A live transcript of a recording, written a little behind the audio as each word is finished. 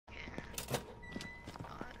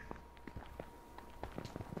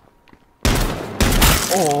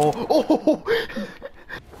Oh, oh!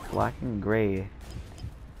 Black and gray.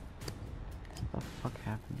 What the fuck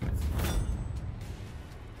happened?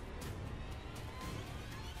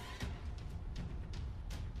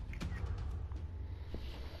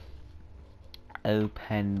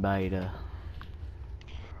 Open beta.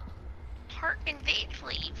 Harken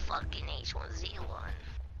faithfully, you fucking H1Z1.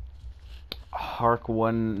 Hark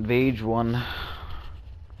one, Vage one.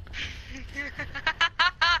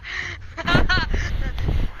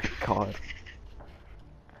 God.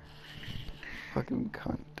 Fucking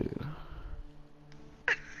cunt, dude.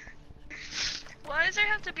 Why does there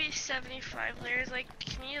have to be 75 players? Like,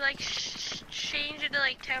 can you like change it to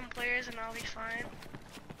like 10 players and I'll be fine?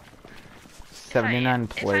 79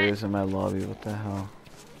 players in my lobby, what the hell?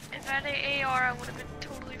 If I had an AR, I would have been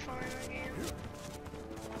totally fine in the game.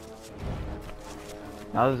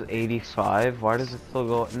 Now there's 85. Why does it still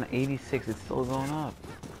go? In 86, it's still going up.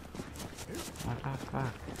 What the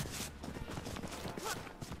fuck?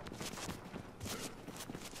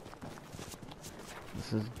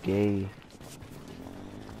 This is gay.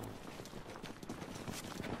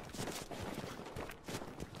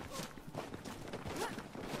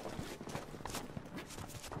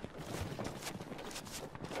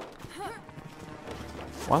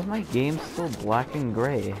 Why is my game still black and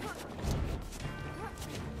gray?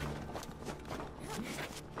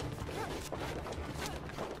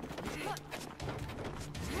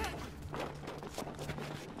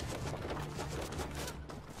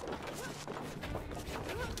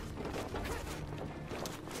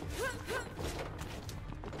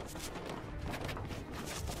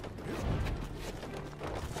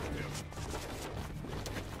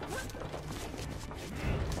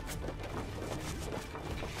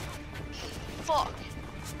 Fuck.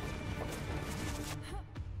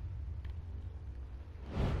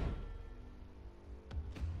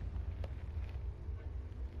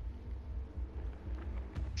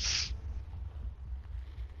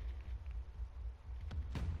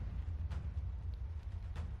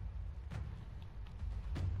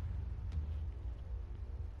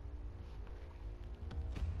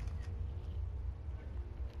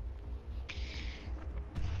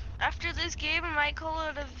 After this game, I might call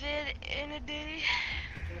it a vid in a day.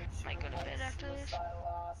 Might go to bed after this.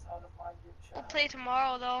 We'll play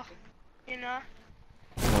tomorrow though, you know.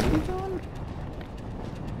 What are you doing?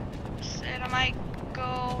 Said I might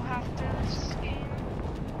go after this game.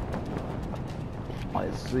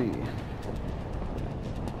 I see.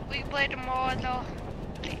 We can play tomorrow though.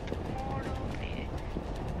 Play tomorrow, play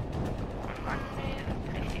on Monday,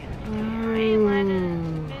 play mainland in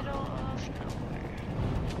the middle of nowhere.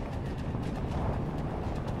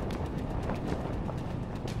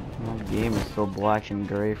 My game is still black and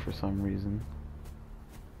gray for some reason.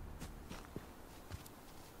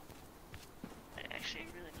 Actually,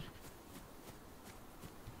 really.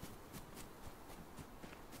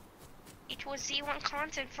 H1Z1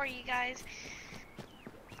 content for you guys.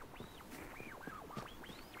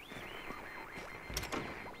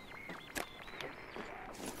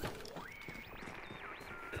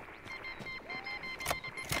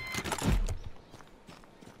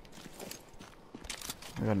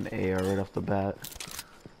 I got an AR right off the bat.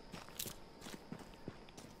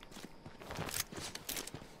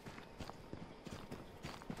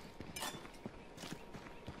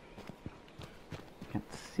 Can't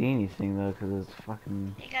see anything though because it's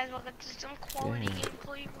fucking. Hey guys, welcome to some quality Yeah.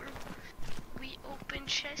 gameplay where we open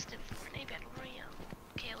chest in Fortnite Battle Royale.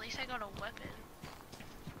 Okay, at least I got a weapon.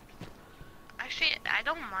 Actually, I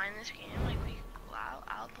don't mind this game. Like,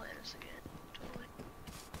 I'll play this again. Totally.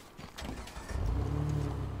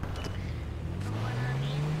 You know what I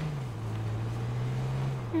mean?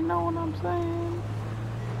 You know what I'm saying?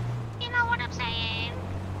 You know what I'm saying?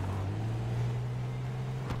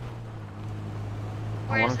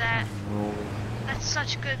 Where's that? That's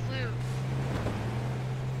such good loot.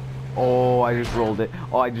 Oh, I just rolled it.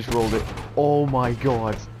 Oh, I just rolled it. Oh my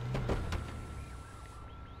god.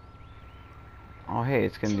 Oh, hey,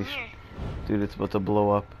 it's gonna be. Here. Dude, it's about to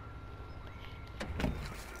blow up.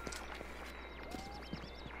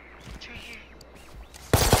 It's right here.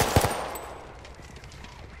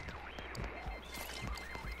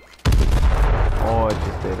 Oh, it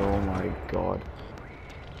just did. Oh my god.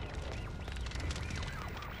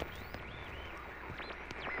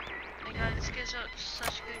 My god, this gives out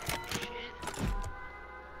such good shit.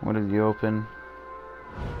 What did you open?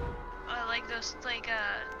 I like those, like,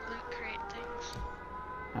 loot crate things.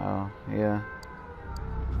 Oh, yeah.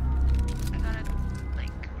 I got a,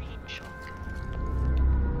 like, green shotgun.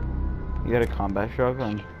 You got a combat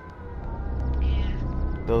shotgun? Yeah,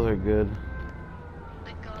 Those are good.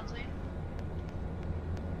 like godly.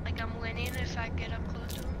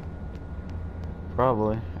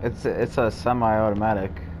 Probably. It's a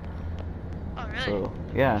semi-automatic. Oh, really? So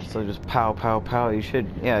yeah, so just pow pow pow. You should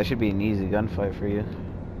it should be an easy gunfight for you.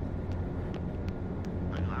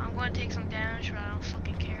 I'm going to take some damage, but I don't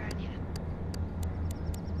fucking care. I need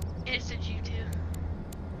it. It's a G2.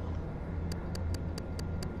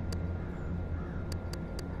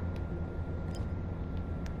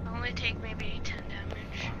 I'll only take maybe 10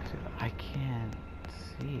 damage. Dude, I can't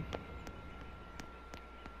see.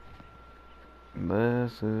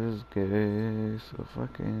 This is gay, so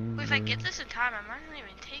fucking. Well, if I get this in time, I might not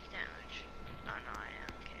even take damage. Oh no, I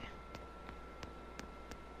am. Okay.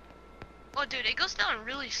 Oh, dude, it goes down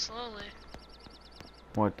really slowly.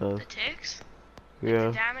 What does? The ticks? Yeah.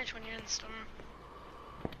 Like the damage when you're in the storm.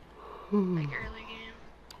 Like early game.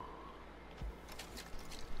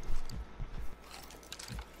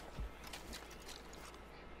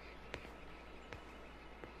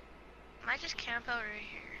 I might just camp out right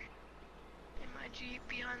here. In my Jeep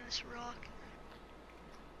behind this rock.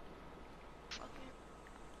 Fuck me.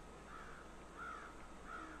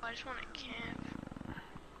 I just want to camp.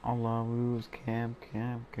 All I lose camp,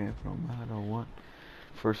 no matter what.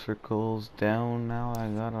 First circle's down, now I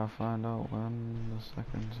gotta find out when the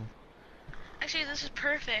seconds. Actually, this is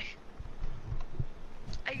perfect.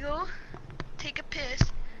 I go, take a piss.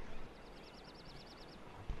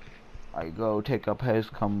 I go take a piss,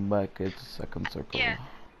 come back, it's second circle. Yeah.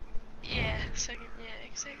 Yeah, second, yeah,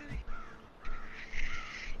 exactly.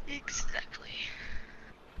 Exactly.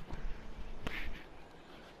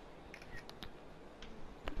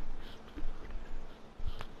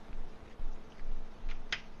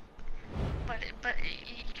 But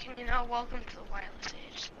you know, welcome to the wireless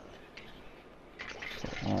age. So,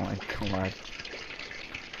 okay. Oh my god.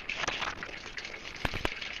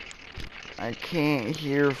 I can't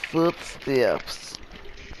hear footsteps.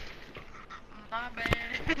 My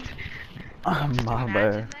bad. My Imagine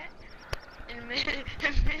bad. that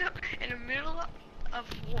in the middle of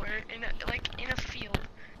war, like in a field,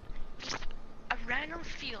 just a random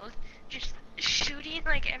field, just shooting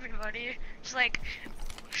like everybody, just like,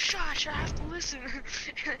 shush, I have to listen,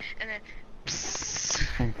 and then, psst,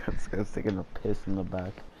 This guy's taking a piss in the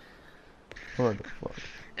back. What the fuck?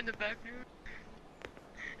 in the back room.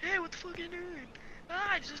 Hey, what the fuck are you doing?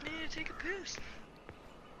 Ah, I just need to take a piss.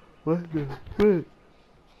 What the fuck?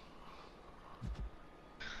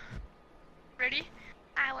 Ready?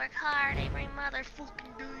 I work hard every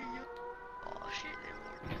motherfucking day. Oh shit,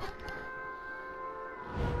 it worked.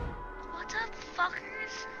 What's up,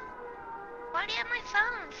 fuckers? Why do you have my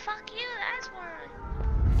phone? Fuck you, that's why.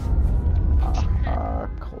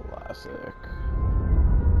 Classic.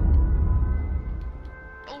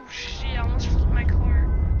 Oh shit, I almost flipped my car.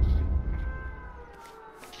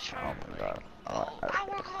 Just Oh trying my to, god. oh, I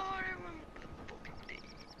work hard every motherfucking day.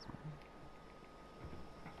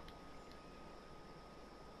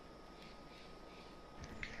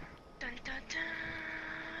 Dun dun dun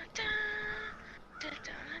dun dun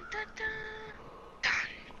dun dun dun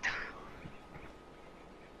dun.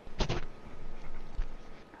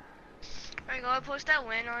 Alright, go post that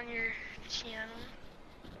win on your channel.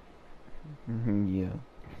 Yeah.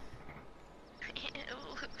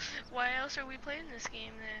 Why else are we playing this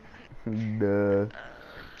game then? Duh.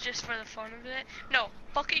 Just for the fun of it? No,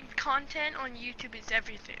 fucking content on YouTube is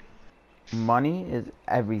everything. Money is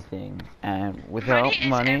everything, and without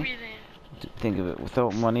Money is everything. think of it.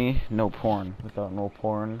 Without money, no porn. Without no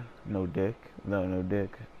porn, no dick. Without no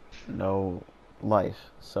dick, no life.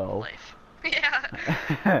 So. Life.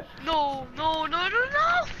 Yeah. No, no, no, no,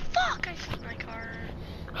 no! Fuck! I flipped my car.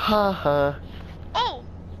 Haha. Oh!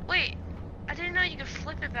 Wait. I didn't know you could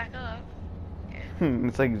flip it back up. Yeah.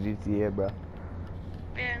 It's like GTA, bro.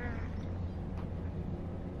 Yeah,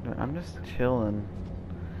 no. I'm just chilling.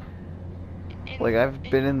 In- Like, I've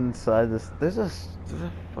been inside this. There's a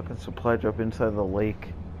fucking supply drop inside the lake.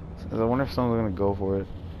 So I wonder if someone's gonna go for it.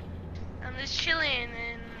 I'm just chilling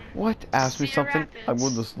and... What? Ask me Cedar something? I'm Rapids.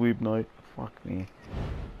 going to sleep night. Fuck me.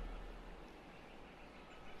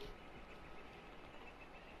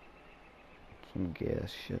 Some gay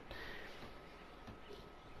ass shit.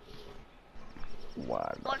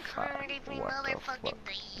 What the What fuck? kind of What the motherfucking fuck?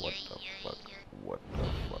 thing? What the fuck? What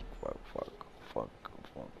the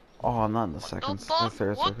fuck? Oh, not in the seconds. That's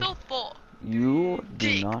there, What seconds. the fuck? You do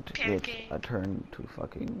Dick not get pancake. a turn to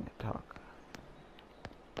fucking talk.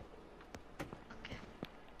 Okay.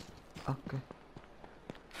 Okay.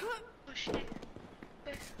 Oh shit.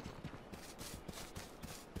 Okay.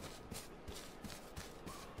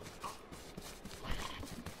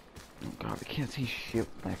 Oh god, I can't see shit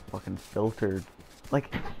with my fucking filtered.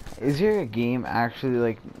 Like, is there a game actually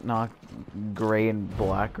like not gray and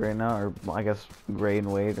black right now, or I guess gray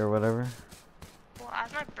and white or whatever. Well, I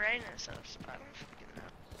have my brightness up, so I don't fucking know.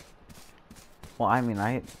 Well, I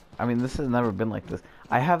mean, this has never been like this.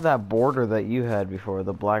 I have that border that you had before,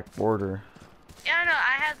 the black border. Yeah, no,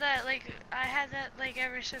 I had that like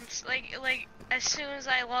ever since like as soon as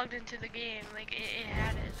I logged into the game, like it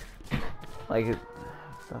had it. Like it.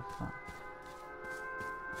 That's not.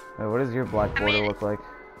 Wait, what does your black border look like?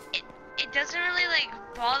 It doesn't really like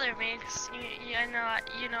bother me because you know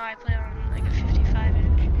I play on like a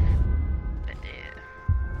 55-inch. But yeah.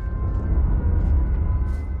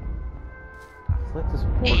 It's like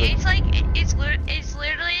this border. It's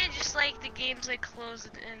literally just like the game's like closed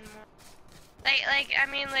in more. I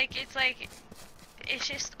mean like it's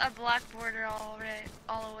just a black border all the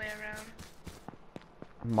way around.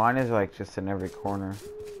 Mine is like just in every corner.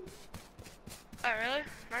 Oh really?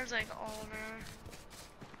 Mine's like all around.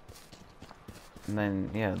 And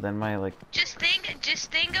then yeah, then my like. Just think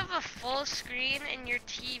of a full screen in your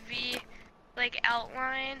TV, like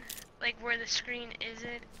outline, like where the screen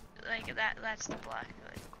isn't, like that's the black.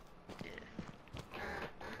 Like, yeah.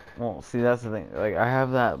 Well, see, that's the thing. Like, I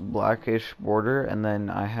have that blackish border, and then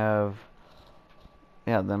I have.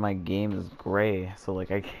 Yeah, then my game is gray. So like,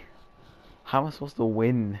 how am I supposed to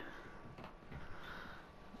win?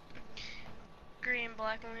 Green,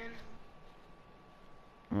 black win.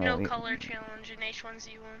 Well, No color challenge in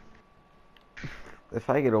H1Z1. If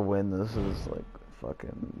I get a win, this is like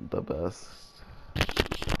fucking the best.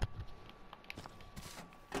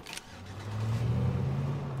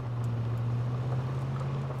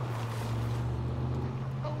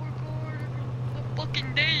 Oh, we're bored every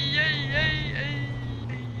fucking day, yay.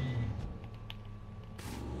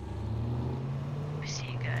 I see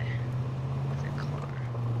a guy with a car.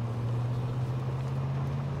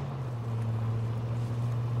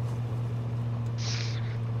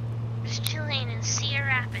 Just chilling in Cedar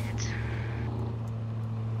Rapids.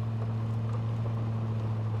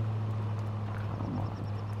 Come on.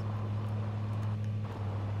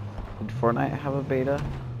 Did Fortnite have a beta?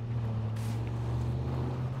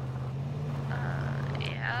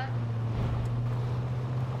 Yeah.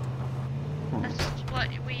 That's what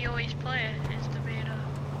we always play, is the beta.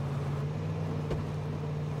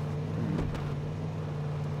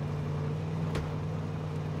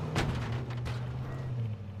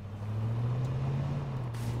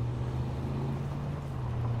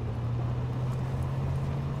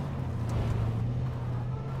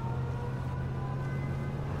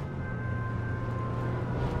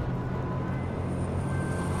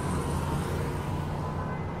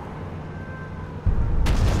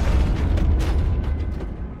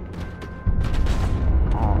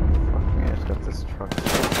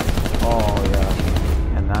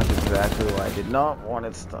 I did not want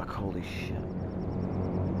it stuck. Holy shit.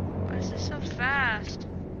 Why is this so fast?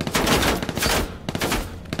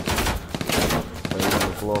 So you're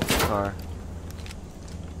gonna blow up the car.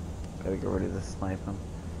 Gotta get ready to snipe him.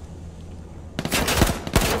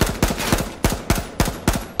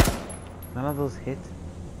 None of those hit.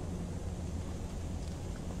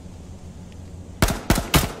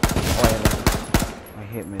 Oh, I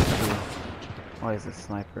hit me too. Why is it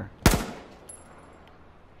sniper?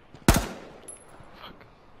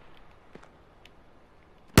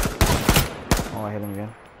 Oh, I hit him again.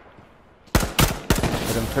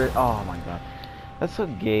 Hit him oh my god. That's so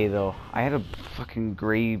gay though. I had a fucking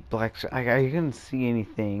gray black I couldn't see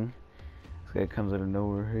anything. This guy comes out of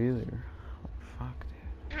nowhere either. Fuck,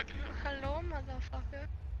 dude. Hello, motherfucker.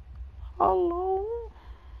 Hello?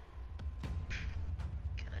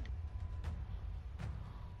 Good.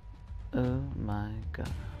 Oh my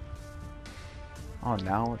god. Oh,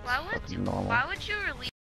 now it's fucking normal. Why would you release